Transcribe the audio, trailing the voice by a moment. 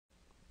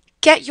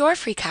Get your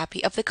free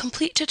copy of the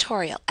complete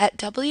tutorial at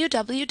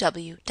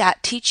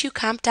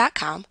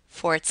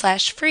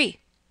www.teachucomp.com/free.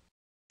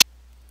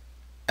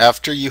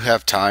 After you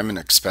have time and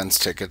expense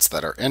tickets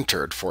that are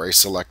entered for a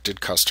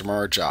selected customer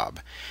or job,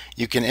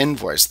 you can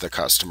invoice the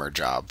customer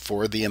job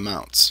for the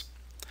amounts.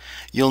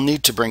 You'll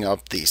need to bring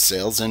up the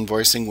sales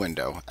invoicing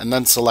window and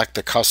then select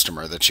the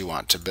customer that you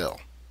want to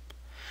bill.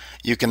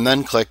 You can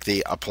then click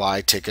the Apply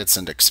Tickets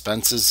and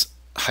Expenses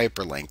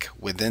hyperlink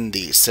within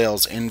the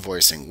sales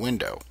invoicing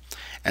window,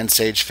 and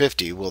Sage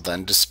 50 will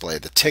then display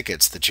the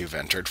tickets that you've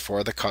entered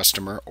for the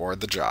customer or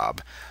the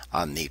job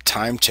on the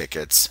Time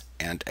Tickets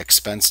and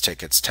Expense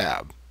Tickets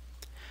tab.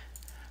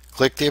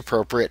 Click the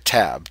appropriate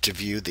tab to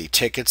view the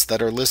tickets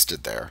that are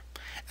listed there,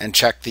 and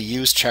check the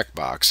Use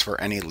checkbox for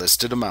any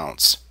listed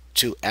amounts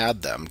to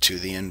add them to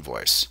the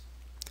invoice.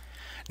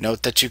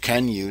 Note that you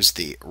can use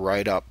the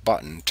Write Up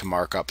button to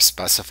mark up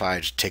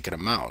specified ticket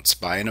amounts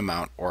by an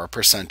amount or a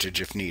percentage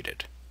if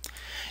needed.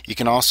 You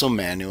can also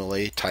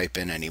manually type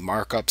in any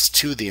markups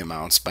to the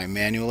amounts by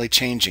manually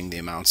changing the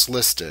amounts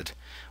listed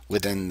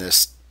within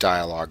this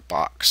dialog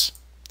box.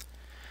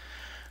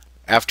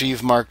 After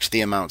you've marked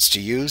the amounts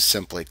to use,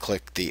 simply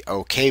click the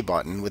OK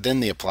button within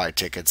the Apply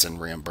Tickets and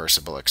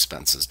Reimbursable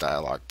Expenses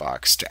dialog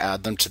box to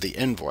add them to the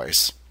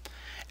invoice,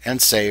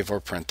 and save or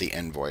print the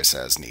invoice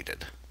as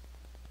needed.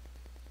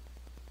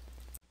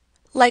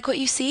 Like what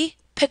you see?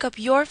 Pick up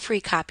your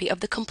free copy of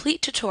the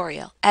complete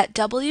tutorial at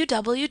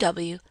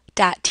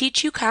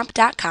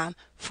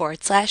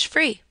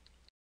www.teachucomp.com/free.